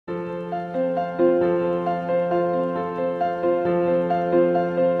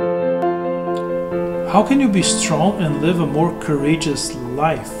How can you be strong and live a more courageous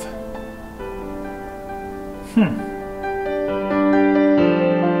life?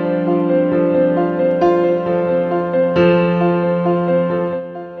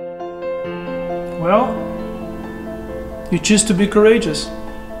 Well, you choose to be courageous.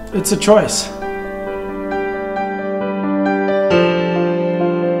 It's a choice.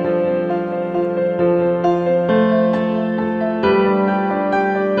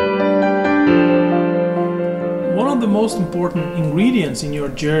 One of the most important ingredients in your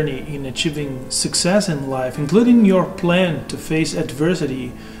journey in achieving success in life, including your plan to face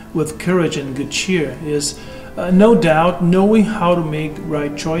adversity with courage and good cheer, is no doubt knowing how to make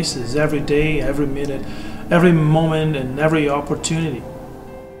right choices every day, every minute, every moment, and every opportunity.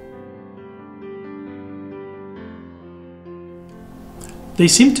 They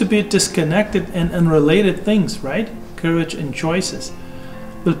seem to be disconnected and unrelated things, right? Courage and choices.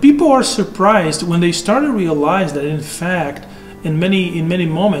 But people are surprised when they start to realize that in fact, in many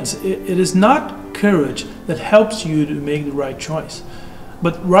moments, it is not courage that helps you to make the right choice.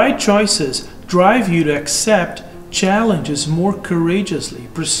 But right choices drive you to accept challenges more courageously,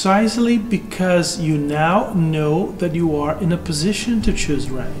 precisely because you now know that you are in a position to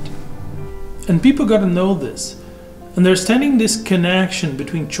choose right. And people got to know this. Understanding this connection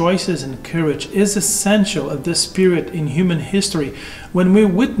between choices and courage is essential at this period in human history when we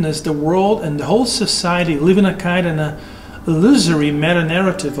witness the world and the whole society live in a kind of illusory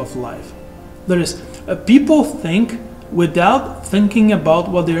meta-narrative of life. That is, people think without thinking about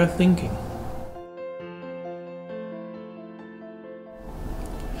what they are thinking.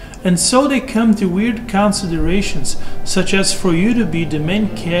 And so they come to weird considerations, such as for you to be the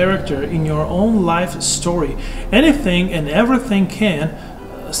main character in your own life story. Anything and everything can,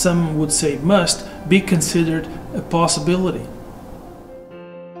 some would say must, be considered a possibility.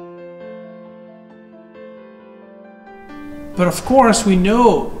 But of course we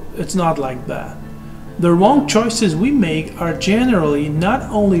know it's not like that. The wrong choices we make are generally not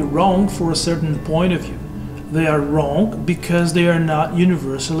only wrong for a certain point of view. They are wrong because they are not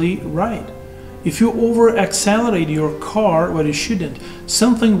universally right. If you over-accelerate your car where you shouldn't,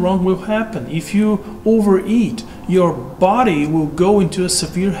 something wrong will happen. If you overeat, your body will go into a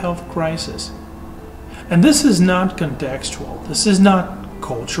severe health crisis. And this is not contextual. This is not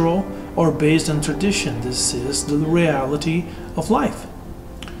cultural or based on tradition. This is the reality of life.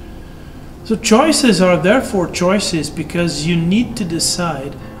 So choices are therefore choices because you need to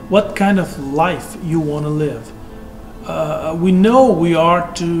decide what kind of life you want to live. We know we are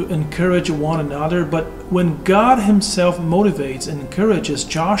to encourage one another, but when God himself motivates and encourages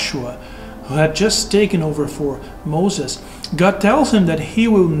Joshua, who had just taken over for Moses, God tells him that he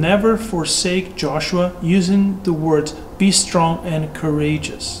will never forsake Joshua, using the words, "Be strong and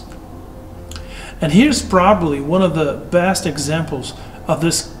courageous." And here's probably one of the best examples of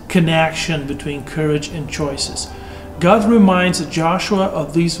this connection between courage and choices. God reminds Joshua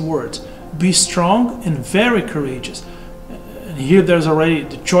of these words, "Be strong and very courageous." And here there's already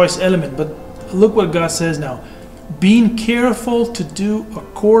the choice element, but look what God says now. "Being careful to do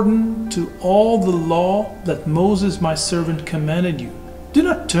according to all the law that Moses my servant commanded you. Do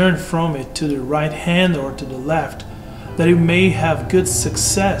not turn from it to the right hand or to the left, that you may have good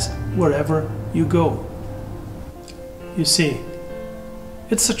success wherever you go." You see,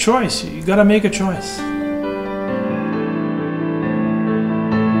 it's a choice. You gotta make a choice.